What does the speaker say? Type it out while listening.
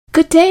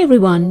Good day,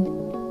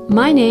 everyone.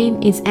 My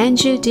name is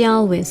Anju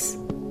Dialvis.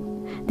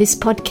 This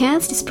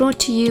podcast is brought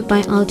to you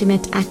by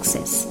Ultimate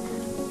Access.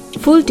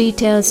 Full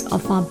details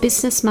of our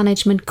business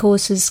management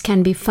courses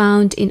can be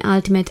found in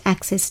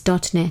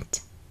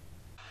ultimateaccess.net.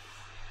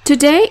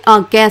 Today,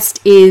 our guest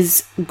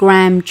is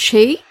Graham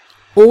Chi,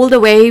 all the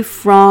way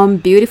from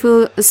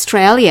beautiful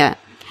Australia.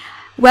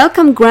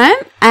 Welcome,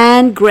 Graham,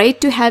 and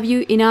great to have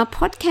you in our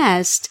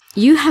podcast.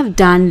 You have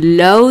done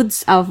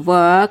loads of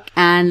work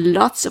and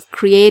lots of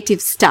creative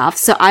stuff,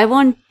 so I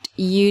want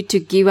you to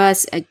give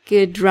us a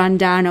good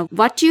rundown of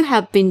what you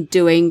have been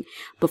doing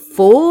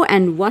before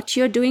and what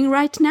you're doing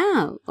right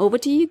now. Over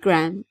to you,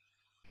 Graham.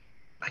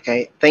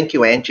 Okay, thank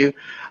you, Andrew.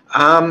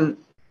 My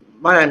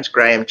name's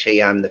Graham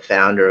Chi. I'm the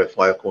founder of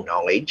Local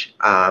Knowledge.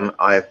 I'm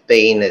a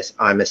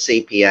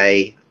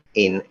CPA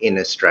in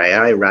Australia.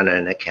 I run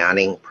an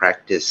accounting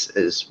practice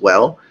as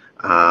well,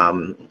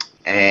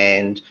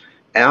 and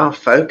our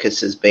focus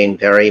has been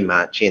very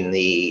much in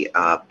the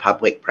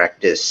public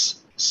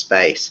practice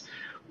space.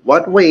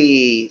 What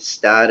we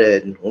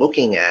started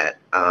looking at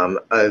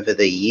over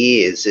the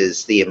years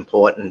is the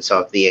importance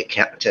of the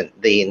accountant.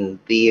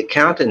 The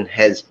accountant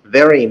has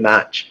very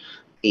much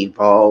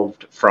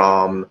evolved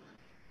from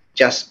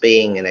just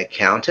being an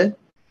accountant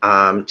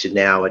to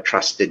now a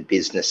trusted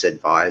business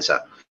advisor.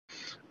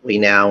 We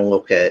now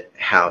look at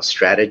how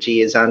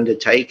strategy is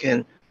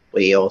undertaken.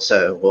 We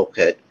also look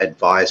at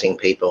advising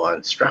people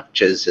on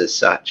structures as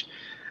such.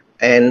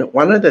 And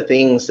one of the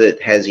things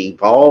that has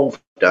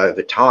evolved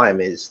over time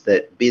is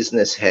that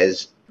business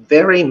has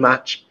very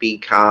much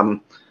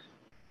become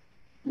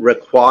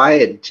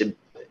required to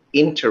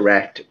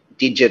interact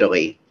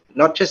digitally,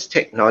 not just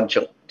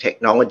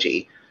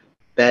technology,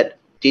 but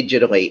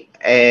digitally.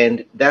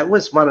 And that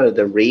was one of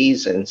the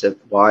reasons of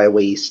why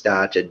we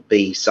started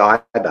Be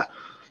Cyber.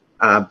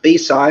 Be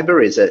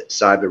Cyber is a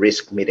cyber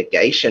risk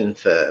mitigation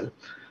firm.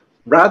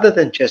 Rather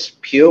than just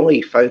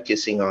purely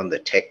focusing on the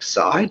tech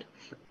side,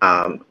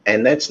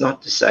 and that's not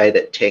to say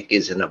that tech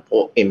isn't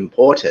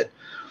important,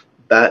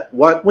 but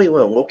what we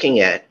were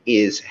looking at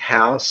is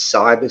how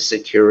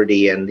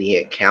cybersecurity and the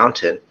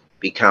accountant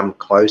become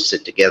closer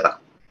together.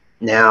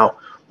 Now,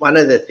 one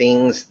of the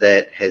things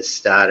that has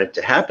started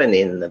to happen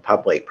in the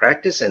public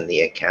practice and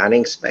the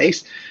accounting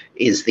space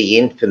is the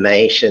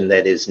information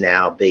that is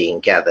now being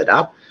gathered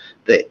up,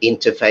 the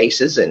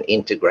interfaces and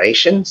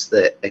integrations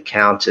that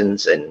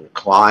accountants and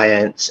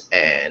clients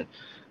and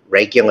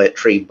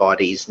regulatory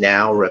bodies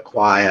now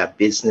require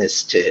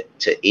business to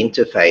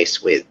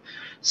interface with.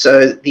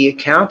 So the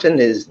accountant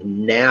is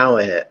now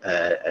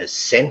a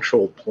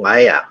central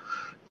player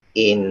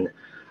in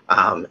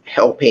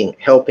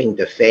helping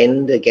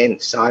defend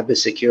against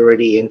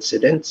cybersecurity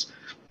incidents,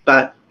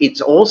 but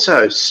it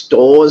also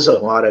stores a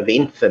lot of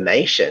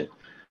information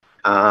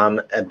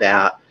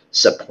about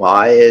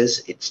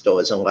suppliers. It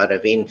stores a lot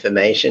of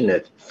information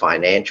of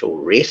financial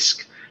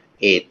risk.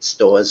 It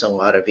stores a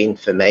lot of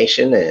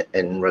information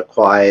and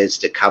requires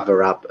to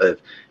cover up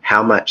of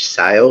how much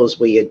sales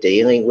we are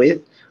dealing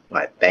with,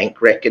 like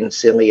bank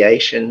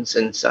reconciliations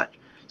and such.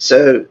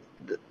 So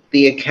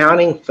the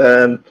accounting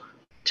firm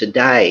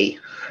today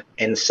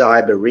and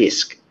cyber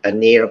risk are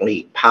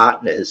nearly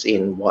partners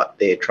in what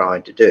they're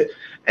trying to do.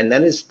 And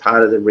that is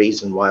part of the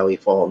reason why we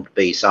formed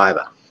Be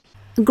Cyber.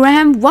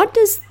 Graham, what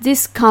does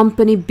this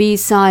company Be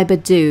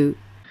Cyber do?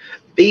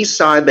 Be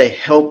Cyber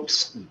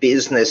helps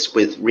business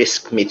with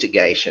risk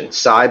mitigation,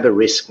 cyber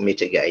risk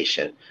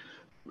mitigation.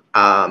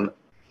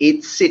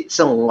 It sits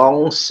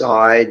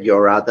alongside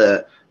your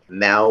other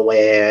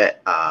malware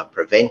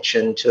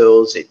prevention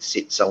tools. It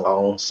sits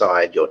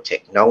alongside your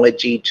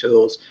technology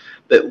tools.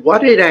 But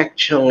what it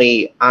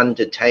actually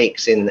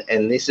undertakes, and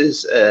this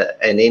is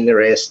an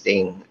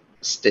interesting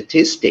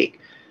statistic,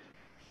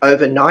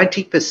 over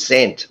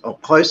 90% or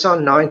close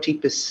on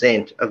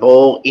 90% of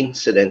all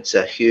incidents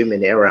are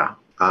human error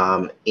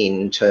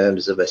in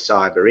terms of a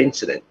cyber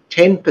incident.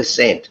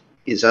 10%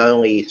 is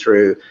only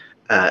through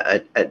a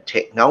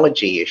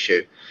technology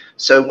issue.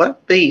 So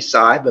what Be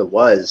Cyber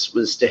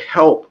was to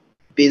help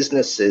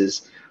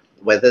businesses,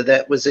 whether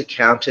that was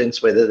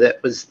accountants, whether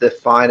that was the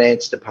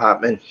finance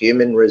department,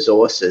 human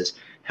resources,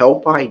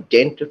 help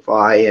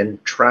identify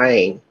and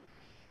train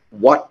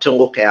what to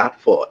look out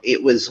for.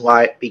 It was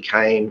like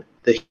became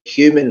the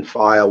human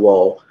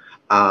firewall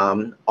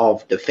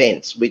of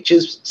defense, which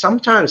is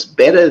sometimes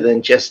better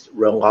than just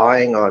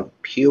relying on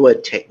pure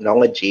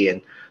technology.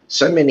 And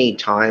so many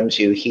times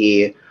you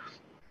hear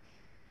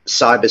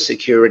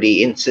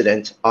cybersecurity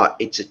incident,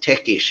 it's a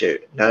tech issue.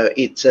 No,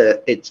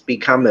 it's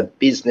become a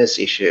business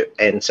issue.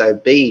 And so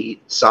Be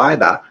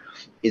Cyber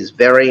is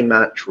very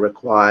much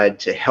required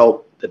to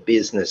help the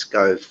business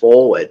go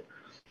forward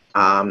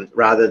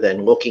rather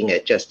than looking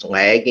at just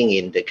lagging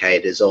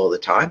indicators all the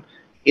time.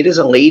 It is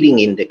a leading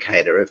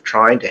indicator of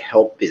trying to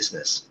help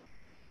business.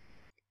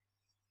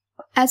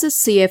 As a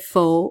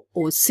CFO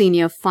or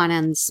senior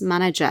finance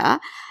manager,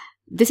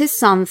 this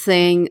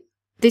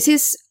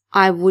is,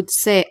 I would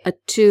say, a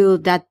tool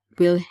that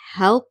will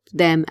help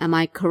them, am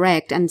I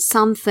correct? And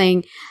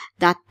something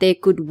that they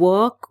could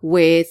work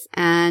with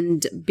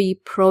and be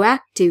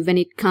proactive when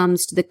it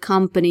comes to the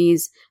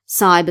company's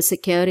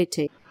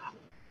cybersecurity.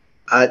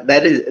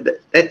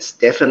 That's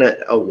definite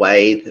a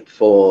way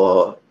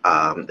for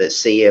the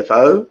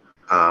CFO,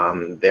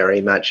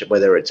 very much,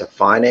 whether it's a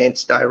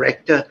finance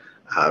director,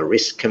 a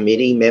risk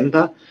committee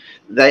member,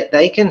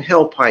 they can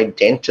help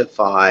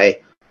identify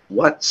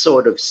what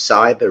sort of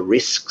cyber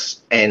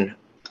risks, and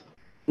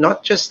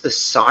not just the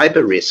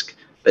cyber risk,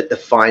 but the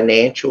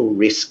financial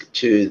risk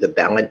to the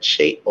balance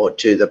sheet or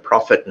to the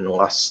profit and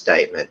loss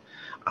statement.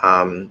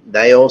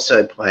 They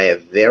also play a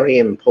very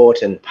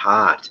important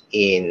part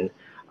in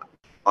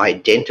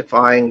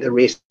identifying the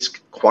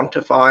risk,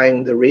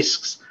 quantifying the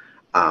risks,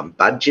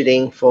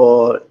 budgeting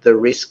for the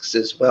risks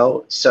as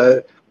well.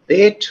 So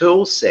their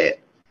tool set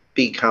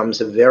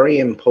becomes a very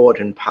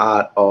important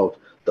part of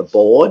the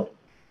board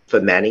for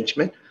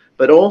management,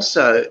 but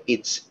also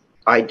its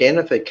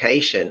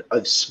identification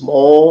of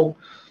small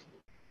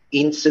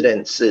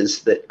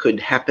incidences that could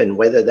happen,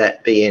 whether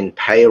that be in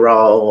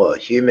payroll or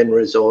human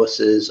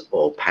resources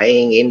or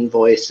paying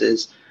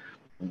invoices.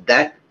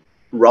 That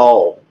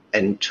role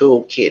and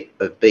toolkit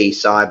of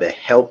B-Cyber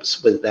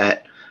helps with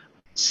that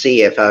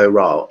CFO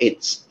role.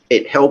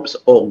 It helps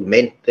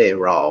augment their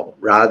role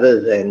rather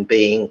than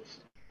being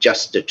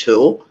just a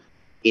tool.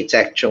 It's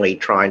actually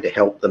trying to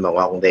help them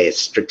along their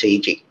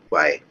strategic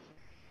way.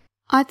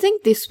 I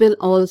think this will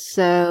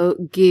also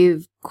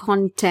give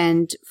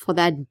content for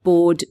that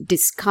board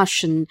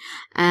discussion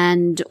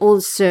and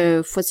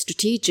also for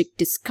strategic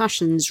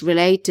discussions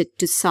related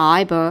to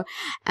cyber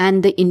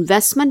and the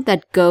investment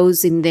that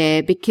goes in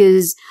there,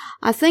 because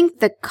I think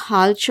the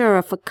culture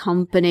of a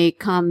company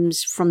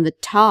comes from the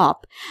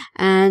top,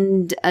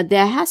 and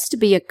there has to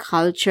be a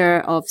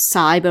culture of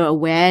cyber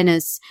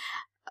awareness,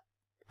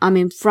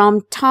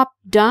 from top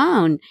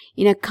down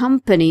in a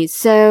company.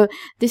 So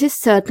this is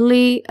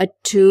certainly a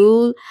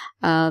tool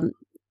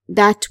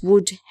that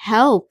would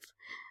help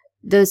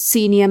the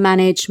senior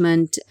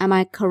management. Am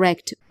I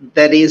correct?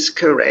 That is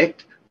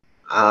correct.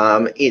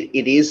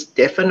 It is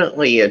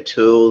definitely a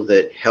tool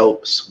that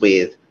helps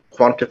with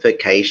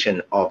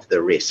quantification of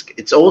the risk.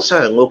 It's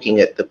also looking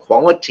at the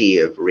quality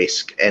of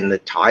risk and the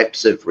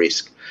types of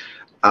risk.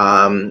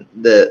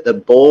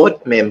 The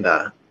board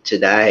member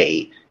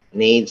today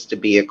needs to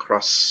be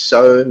across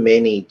so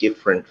many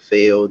different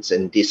fields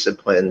and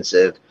disciplines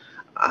of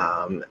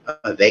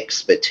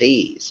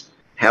expertise.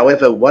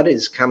 However, what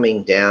is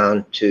coming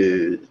down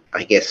to,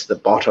 I guess, the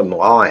bottom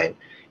line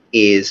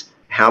is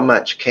how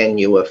much can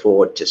you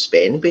afford to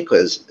spend,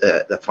 because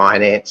the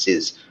finance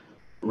is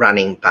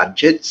running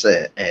budgets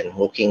and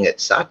looking at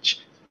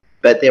such,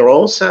 but they're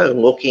also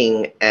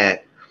looking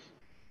at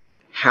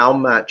how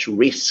much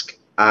risk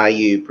are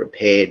you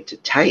prepared to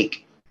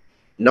take,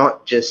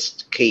 not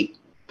just keep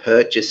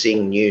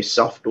purchasing new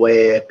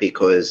software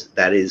because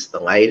that is the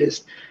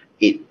latest.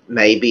 It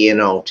may be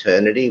an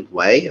alternative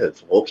way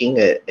of looking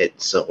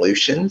at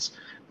solutions,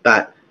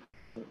 but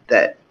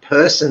that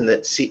person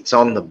that sits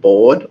on the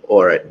board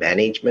or at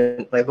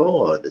management level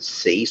or the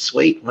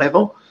C-suite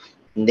level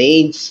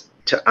needs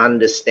to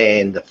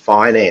understand the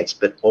finance,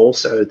 but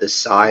also the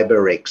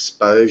cyber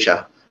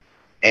exposure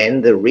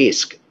and the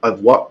risk of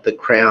what the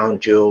crown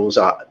jewels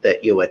are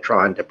that you are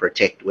trying to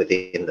protect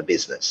within the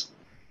business.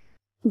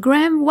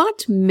 Graham,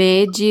 what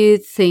made you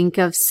think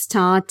of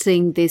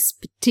starting this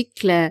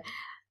particular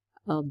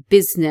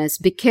business?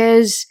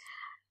 Because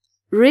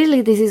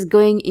really this is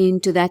going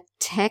into that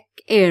tech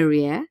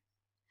area,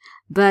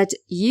 but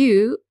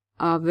you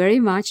are very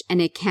much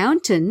an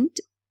accountant,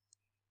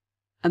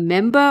 a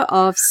member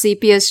of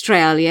CP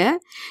Australia.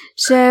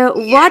 So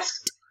Yes.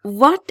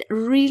 what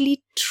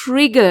really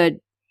triggered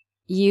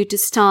you to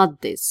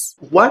start this?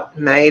 What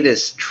made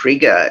us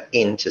trigger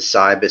into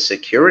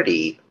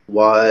cybersecurity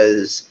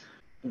was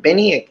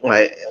many,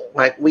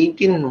 like we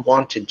didn't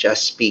want to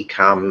just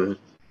become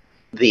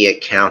the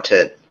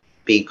accountant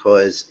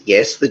because,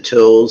 yes, the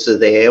tools are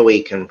there,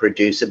 we can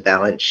produce a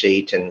balance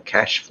sheet and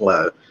cash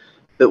flow,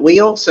 but we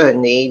also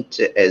need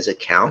to, as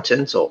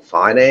accountants or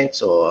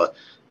finance or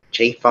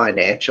chief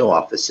financial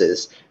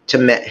officers, to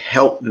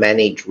help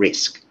manage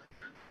risk.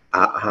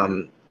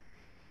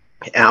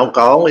 Our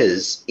goal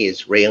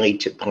is really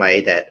to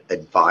play that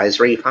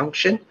advisory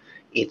function.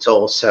 It's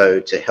also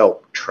to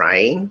help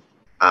train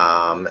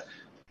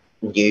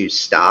new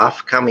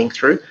staff coming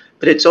through,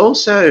 but it's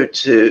also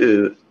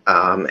to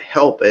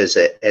help as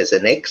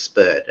an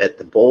expert at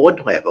the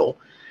board level,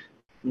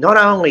 not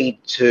only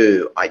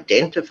to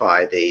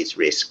identify these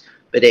risks,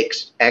 but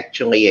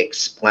actually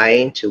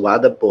explain to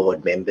other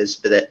board members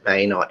that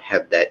may not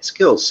have that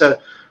skill. So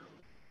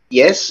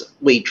yes,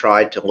 we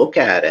tried to look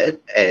at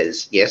it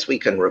as, yes, we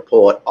can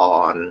report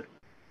on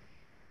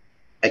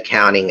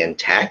accounting and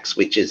tax,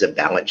 which is a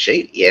balance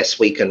sheet. Yes,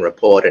 we can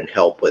report and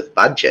help with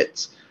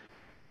budgets.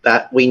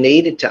 But we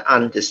needed to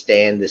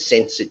understand the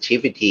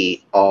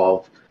sensitivity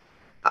of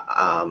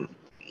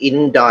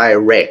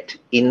indirect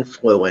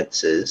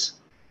influences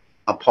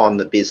upon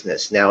the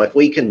business. Now, if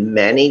we can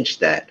manage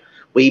that,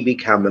 we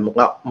become a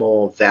lot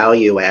more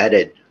value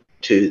added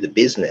to the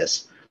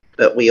business,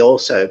 but we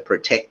also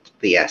protect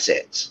the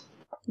assets.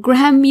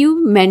 Graham,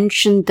 you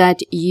mentioned that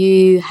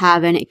you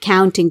have an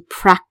accounting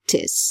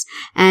practice,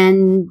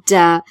 and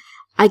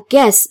I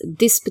guess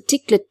this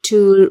particular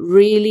tool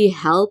really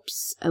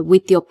helps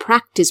with your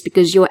practice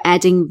because you're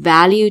adding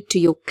value to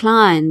your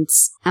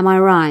clients. Am I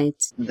right?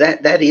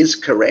 That is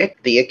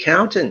correct. The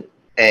accountant,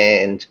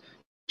 and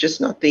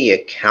just not the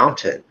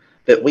accountant,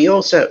 but we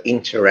also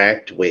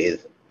interact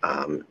with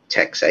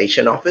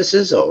taxation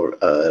officers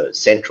or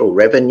central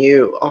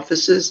revenue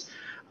officers.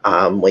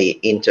 We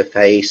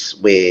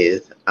interface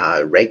with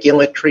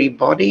regulatory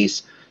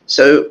bodies.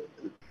 So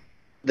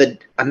the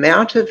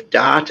amount of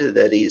data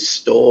that is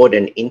stored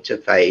and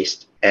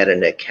interfaced at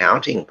an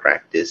accounting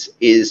practice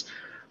is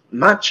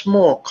much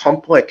more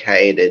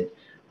complicated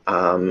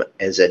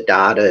as a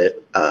data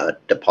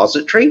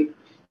depository,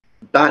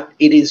 but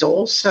it is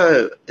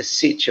also a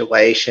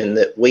situation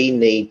that we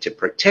need to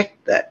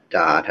protect that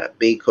data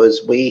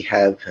because we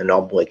have an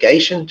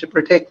obligation to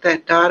protect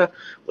that data.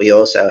 We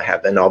also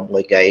have an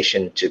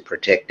obligation to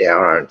protect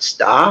our own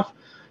staff,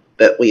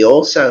 but we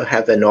also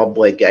have an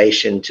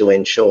obligation to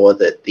ensure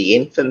that the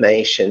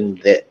information,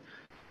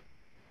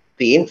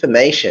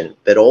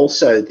 but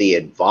also the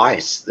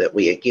advice that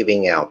we are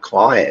giving our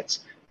clients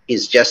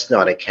is just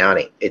not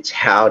accounting. It's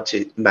how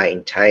to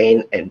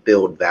maintain and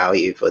build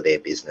value for their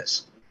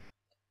business.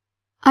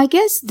 I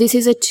guess this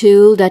is a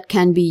tool that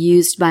can be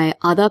used by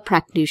other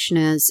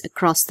practitioners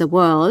across the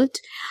world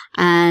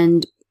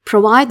and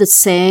provide the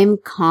same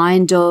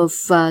kind of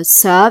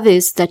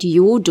service that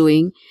you're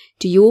doing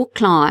to your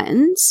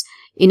clients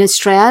in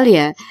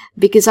Australia,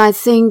 because I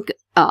think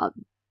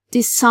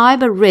this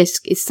cyber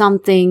risk is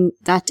something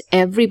that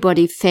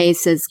everybody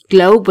faces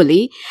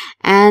globally,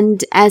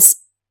 and as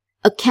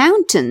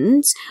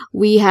accountants,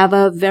 we have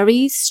a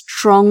very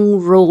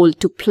strong role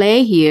to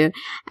play here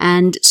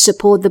and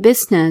support the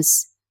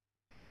business.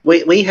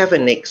 We have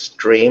an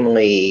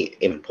extremely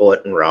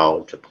important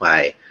role to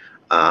play.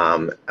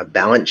 A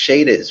balance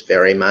sheet is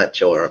very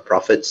much, or a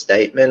profit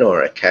statement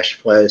or a cash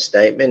flow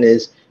statement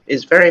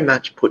is very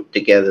much put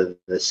together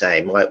the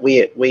same. Like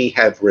we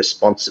have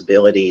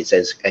responsibilities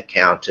as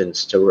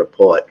accountants to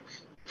report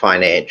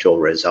financial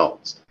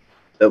results,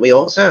 but we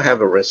also have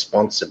a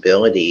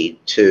responsibility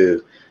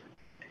to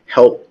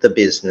help the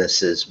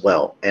business as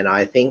well. And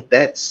I think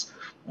that's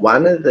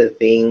one of the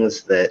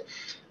things that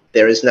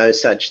there is no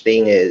such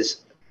thing as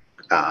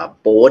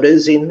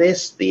borders in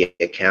this. The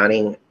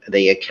accountant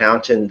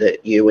that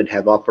you would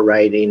have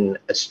operate in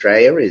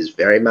Australia is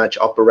very much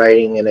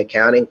operating an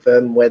accounting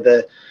firm,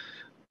 whether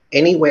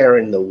anywhere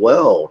in the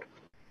world.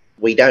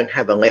 We don't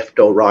have a left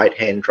or right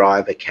hand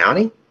drive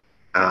accounting.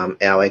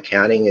 Our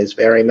accounting is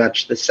very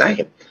much the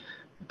same.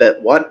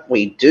 But what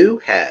we do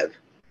have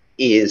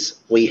is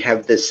we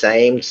have the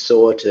same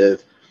sort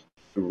of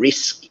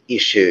risk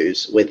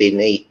issues within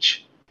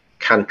each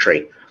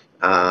country.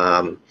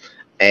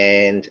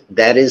 And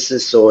that is the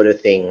sort of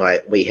thing,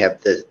 like we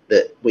have the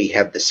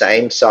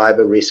same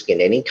cyber risk in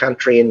any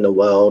country in the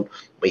world.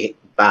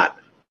 But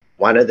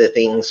one of the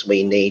things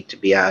we need to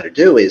be able to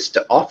do is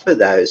to offer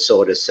those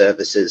sort of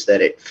services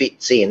that it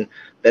fits in,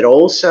 but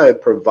also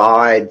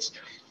provides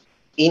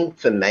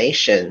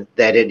information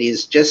that it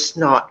is just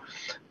not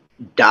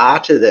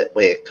data that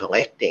we're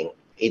collecting.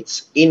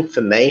 It's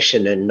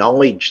information and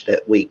knowledge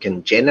that we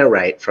can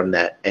generate from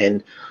that.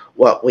 And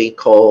what we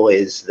call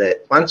is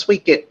that once we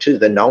get to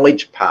the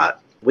knowledge part,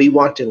 we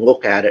want to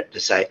look at it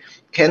to say,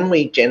 can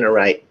we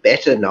generate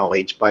better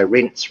knowledge by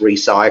rinse,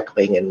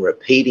 recycling and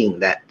repeating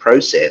that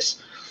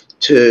process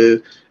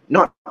to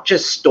not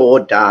just store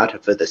data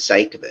for the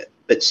sake of it,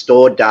 but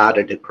store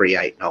data to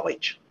create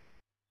knowledge.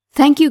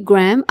 Thank you,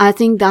 Graham. I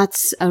think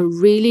that's a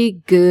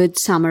really good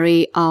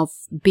summary of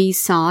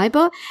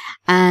BeCyber,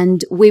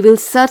 and we will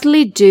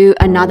certainly do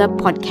another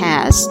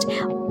podcast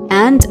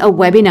and a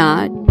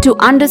webinar to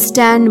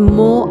understand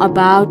more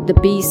about the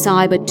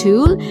BeCyber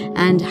tool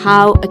and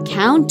how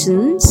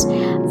accountants,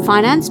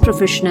 finance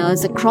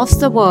professionals across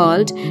the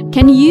world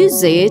can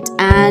use it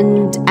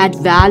and add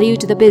value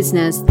to the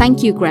business.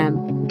 Thank you, Graham.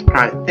 All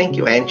right. Thank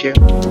you, Andrew.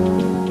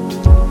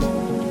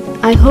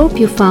 I hope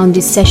you found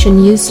this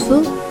session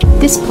useful.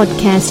 This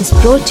podcast is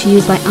brought to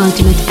you by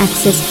Ultimate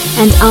Access,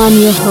 and I'm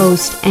your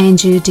host,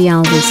 Andrew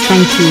D'Alvis.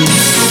 Thank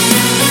you.